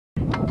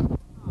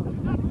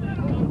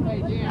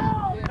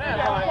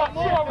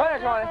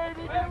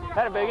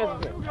Had it, Big.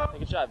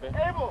 Take a shot, Big.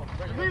 Abel,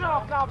 lead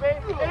off now,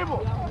 babe. Abel,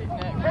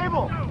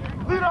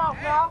 lead off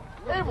now.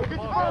 Abel, get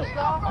your first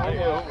now.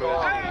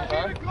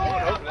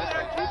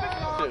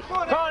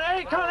 Come on,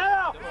 Eddie, come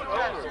out.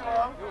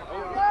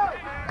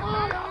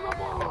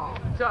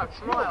 Chuck,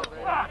 smile,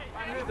 man. I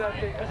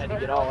had to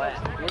get all that.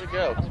 Where'd it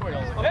go?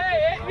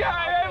 Hey,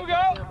 yeah, here we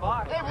go.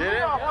 Did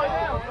it?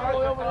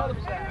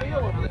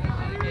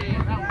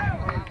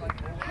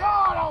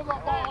 God on the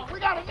ball. We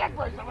got a neck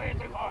brace over here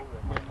too far.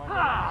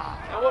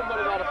 That wasn't but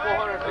about a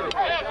 450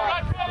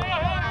 shot.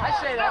 I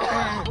say that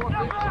one.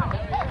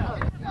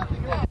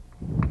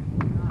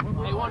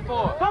 Hey,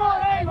 1-4. Come on,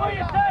 Abe, what do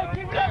you say?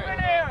 Keep it up in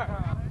here.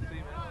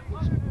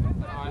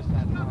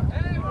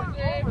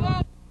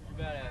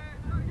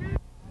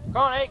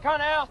 Come on, 8, come on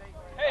now.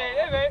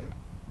 Hey, babe.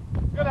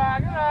 Good eye,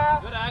 good eye.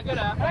 Good eye, good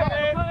eye.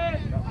 Hey,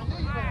 babe.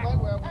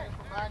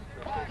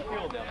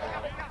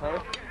 Huh?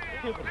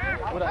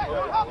 What I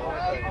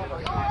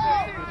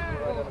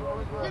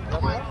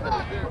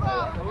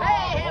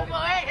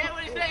Hey, what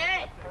do you say,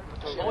 hey?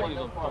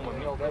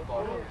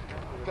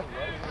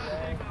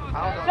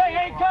 Say,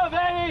 hey, come,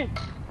 baby.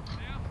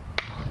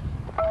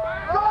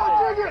 Go,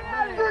 dig it.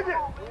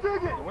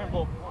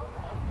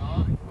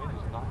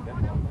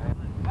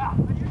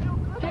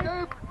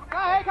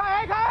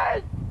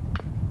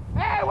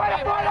 Hey, wait a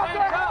minute up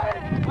there.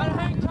 Let it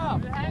hang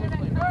tough.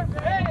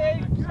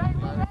 Hey.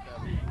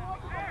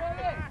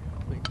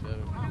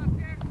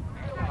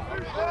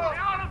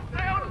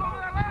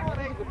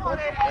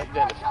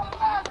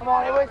 Come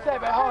on, what do you say,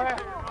 man? Hold here.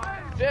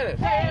 Dennis.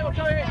 Hey, come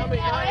here. I mean,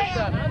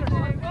 Anderson.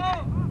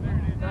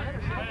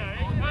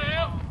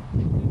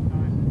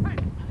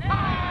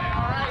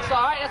 It's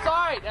all right. That's all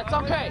right. That's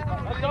okay.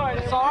 That's all right.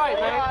 It's all right,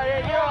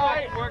 man. You're all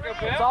right.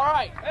 It's all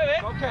right.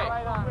 Hey, Okay.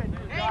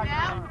 Hey,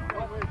 now.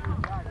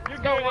 You're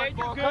Go, good, one,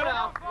 You're four, good. come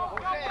now.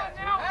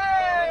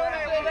 Hey, what do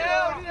you say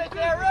now? You did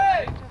that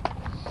right.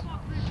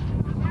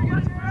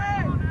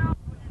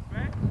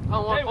 On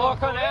 1-4,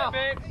 come now.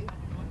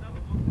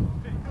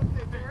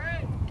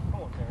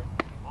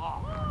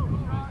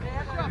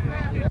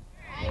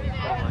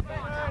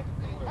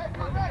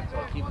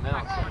 Keep him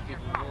out, so keep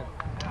him in.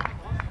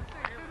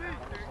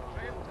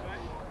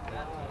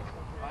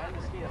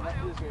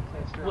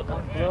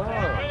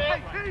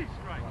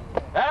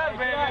 That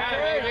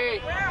baby.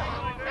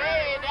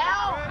 Hey,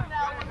 now.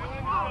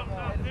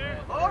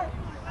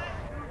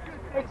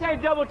 Hey, say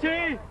double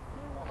T.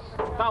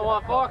 Come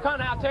on, 1-4, come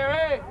now,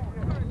 Terry.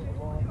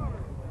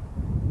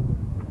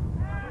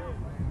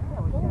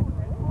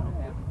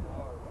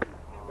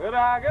 Good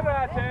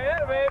eye, Terry.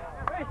 Yeah, babe.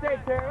 What do you say,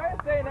 Terry? What do you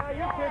say now?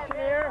 You're pitching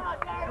here.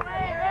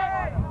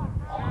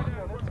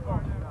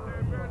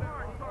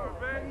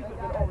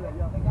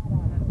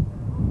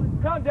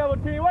 Come, double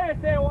T. What do you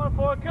say,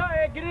 1-4? Come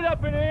here, get it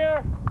up in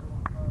here.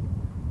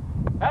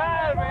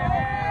 Hey,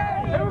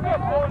 man. Here we go,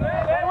 boy.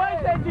 Hey, what do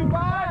you say,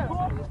 2-5?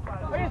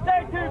 What do you say,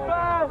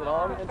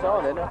 2-5? It's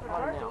on, isn't it?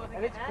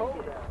 And it's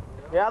cold.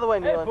 Yeah, other way,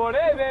 Hey, Nealon. boy.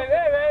 Hey, baby.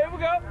 Here we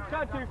go.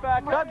 Cut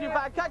 2-5. Cut,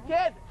 2-5, cut,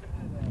 kid.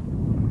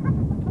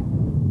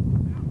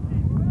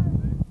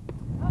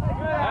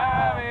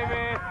 Ah,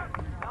 baby.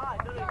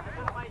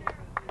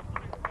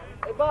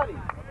 Hey, buddy.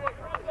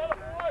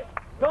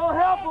 Don't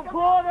help him,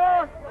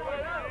 Porter.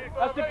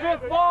 That's the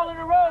 5th ball in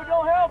a row.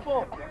 Don't help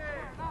him.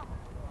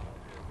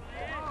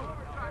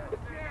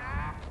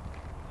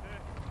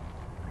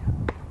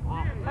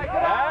 Hey,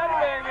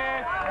 baby.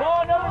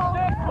 Ball number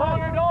 6,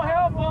 Porter. Don't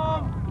help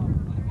him.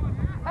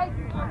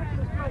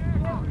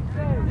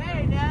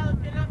 Hey, now,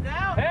 get up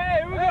now.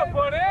 Hey, here we go,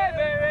 Porter. Hey,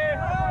 baby.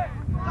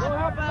 Don't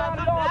help him out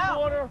at all,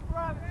 Porter.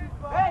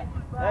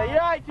 Hey,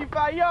 you're all right,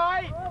 2-5. You're all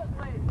right.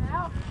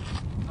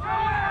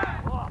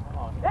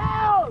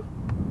 Down!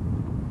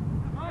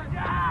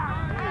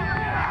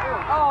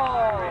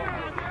 Oh!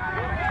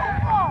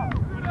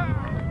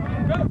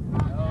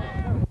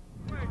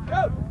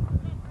 Go!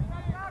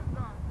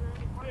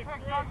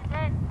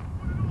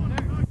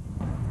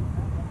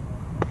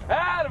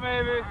 Atta,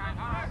 baby!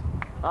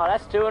 Oh,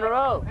 that's 2 in a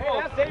row. Hey,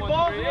 that's 8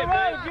 balls in a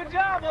row. Good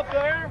job up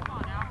there.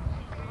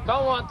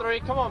 Come on, 3.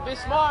 Come on, be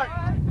smart.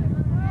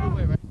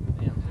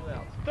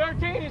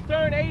 13, he's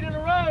throwing 8 in a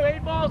row.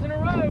 8 balls in a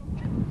row.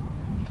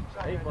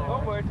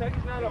 Don't worry, take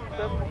his net up.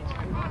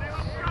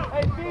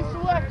 Hey, be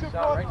selective,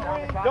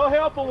 1-3. Don't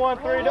help him,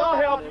 1-3. Don't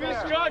help him. He's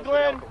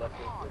struggling.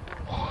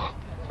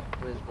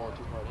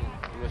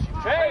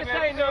 Hey,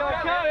 say no.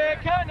 Cut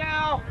it. Cut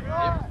now.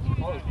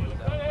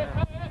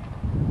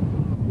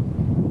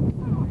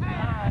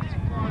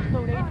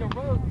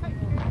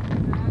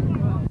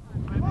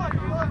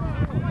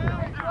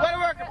 Way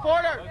working,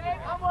 Porter.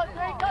 I'm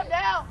 1-3. Cut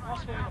down.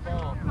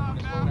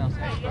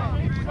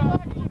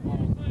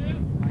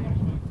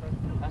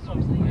 That's what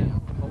I'm saying.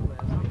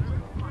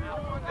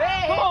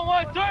 Hey, come on,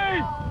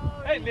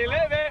 1-3. Hey, Neil, man.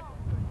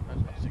 That's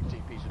about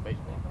 16 pieces of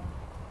baseball.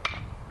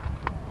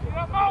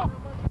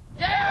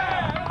 Yeah!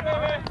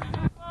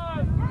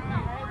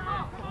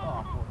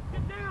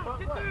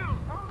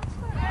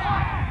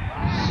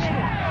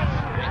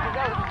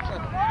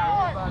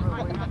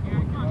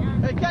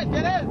 Hey, Ken,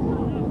 get in!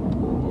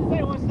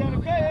 Say 1-7.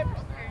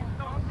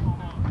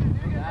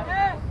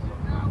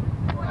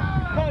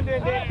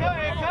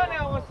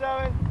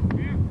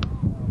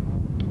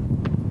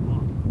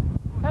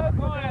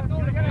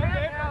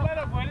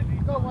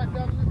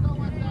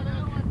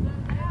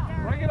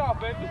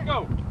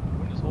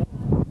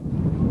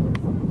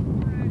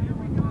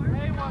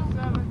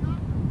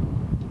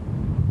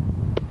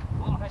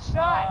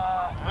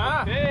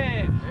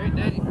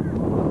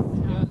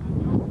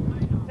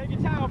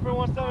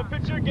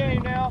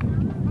 game now.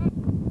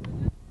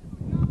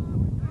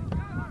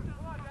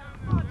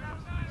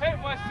 Hey,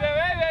 1-7,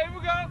 hey, here we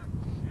go.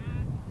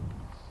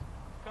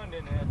 Come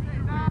in there.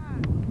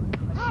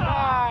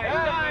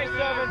 Nice,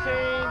 17.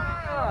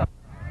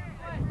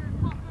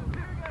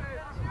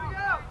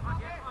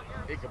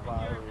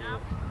 Ichabod over here.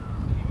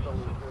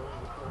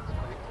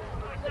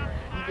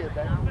 You get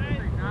back.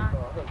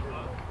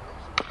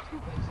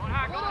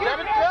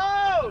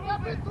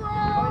 7-2.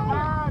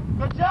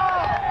 Good job.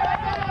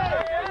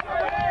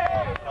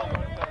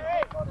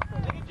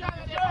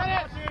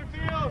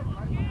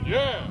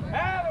 Yeah.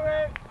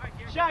 Hallery.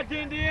 Shot,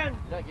 Din Din. You're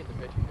not getting the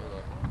picture here,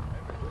 though.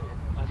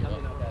 I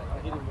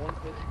get him one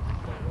pitch,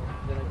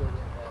 then I go to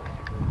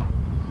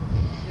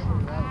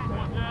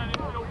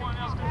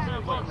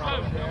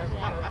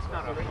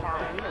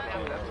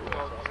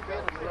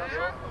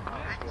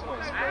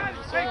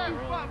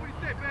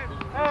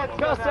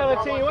Tell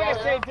 17, what do you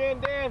say, Din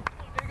Din?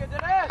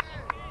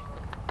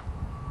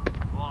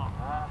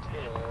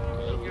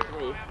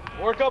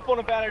 Work up on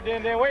the batter,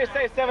 Din Din. What do you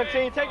say,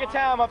 17? Take your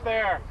time up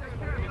there.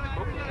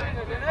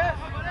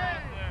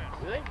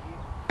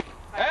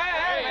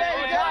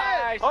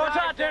 Hey, hold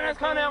tight, Dennis.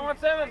 Come down,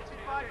 1-7.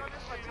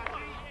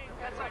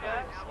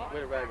 Way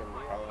to rag him.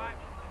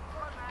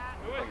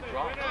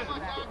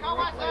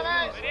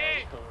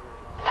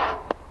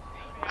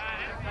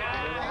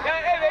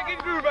 Hey, get your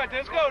groove right there.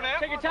 Let's go now.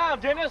 Take your time,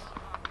 Dennis.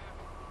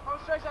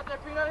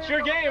 It's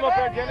your game up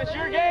there, Dennis.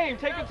 Your game.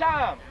 Take your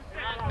time.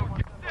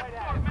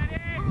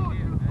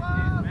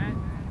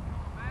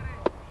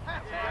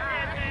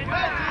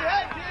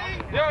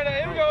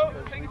 Here we go.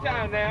 Take your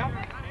time now.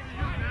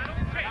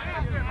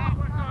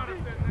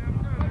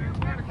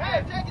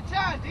 Hey, take your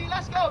time, D.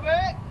 Let's go,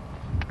 man.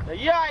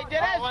 Yeah, I did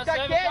it. 1-7,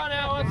 come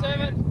now,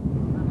 1-7.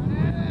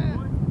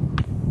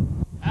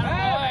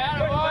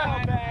 Attaboy.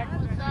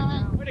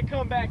 Way to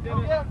come back,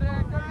 Dennis. Go get him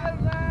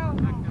now.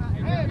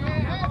 Hey,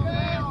 man.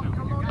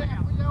 Come on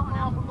down. Put your arm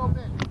off a little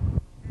bit.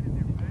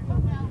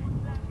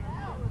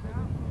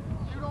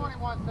 Shoot on him,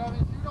 1-7.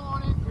 Shoot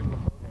on him.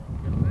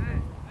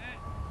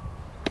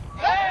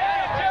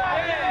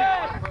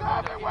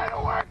 Way to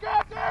work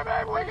out there,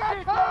 baby. We got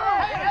two.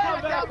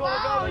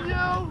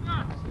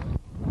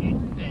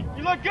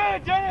 You look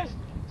good, Dennis.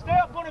 Stay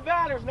up on the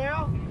batters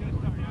now.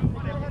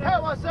 Hey,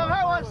 1-7.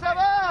 Hey, 1-7.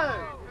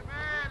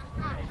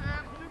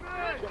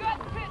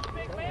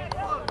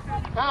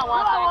 Come on,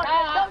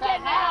 1-7. Don't get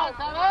now,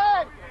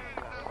 7.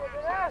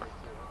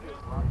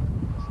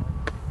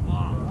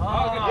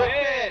 Oh, good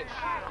pitch.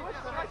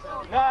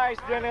 Nice,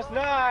 Dennis.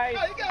 Nice.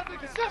 Hey, you gotta be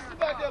consistent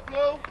back there,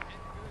 Blue.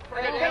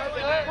 Here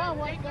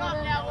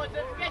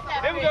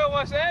we go,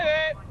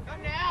 1-7.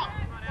 Come now.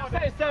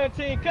 Say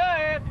 17,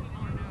 cut.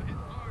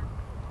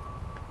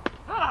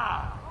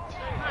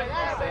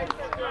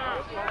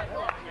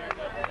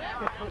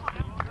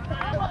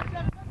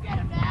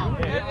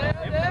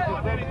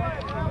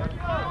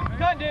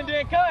 Cut, Din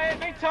Din, cut.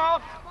 Be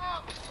tough.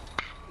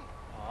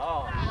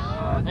 Oh.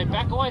 Hey,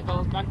 back away,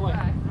 fellas. Back away.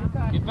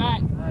 Get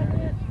back.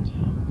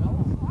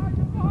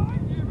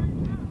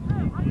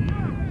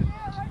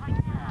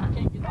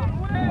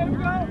 Here we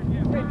go.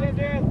 Hey, Din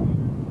Din.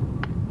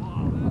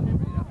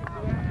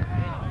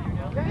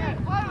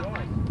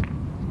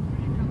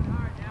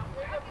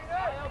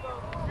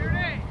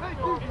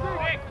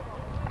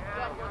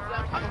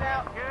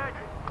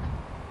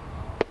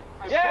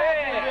 Yeah!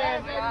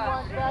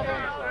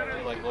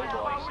 Like low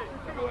balls.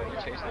 You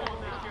chase them.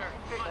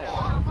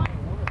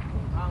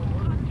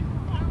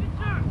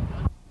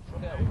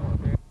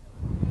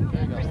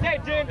 Stay,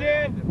 Din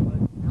Din.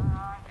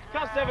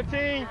 Come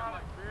 17.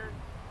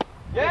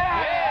 Yeah!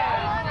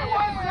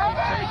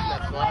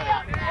 That slider.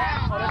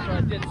 Oh, that's right.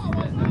 I did see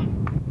that.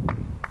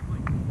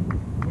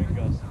 Wing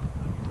gust.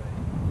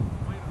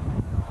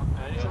 I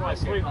need somebody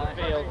to sweep the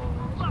field.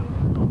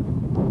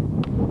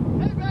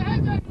 Hey, man,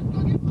 let's go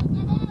get 1-7.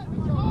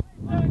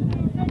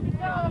 Take your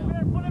time up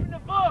there, put him in the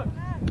book.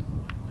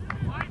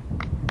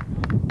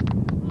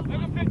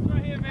 Look a picture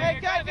right here, man. Hey,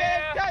 cut,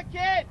 Din, cut,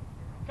 kid.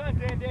 Cut,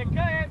 Din Din,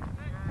 cut.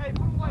 Hey,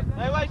 put him like that.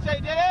 Hey, what you say,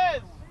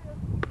 Dennis?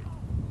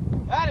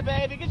 Got it,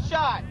 baby. Good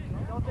shot.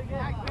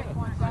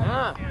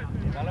 Ah.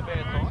 Not a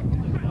bad thought.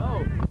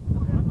 Oh.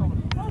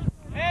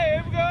 Hey,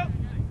 here we go.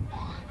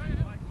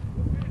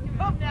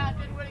 Come down,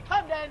 Dinwiddie.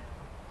 Come down.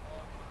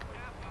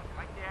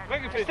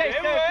 Make it fit. Stay,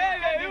 here we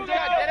go.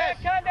 Dennis.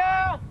 Cut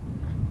now.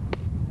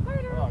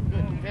 Oh,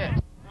 good pitch.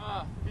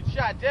 Good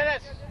shot,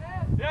 Dennis.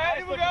 Yeah,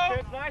 here we go.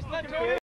 Nice looking pitch.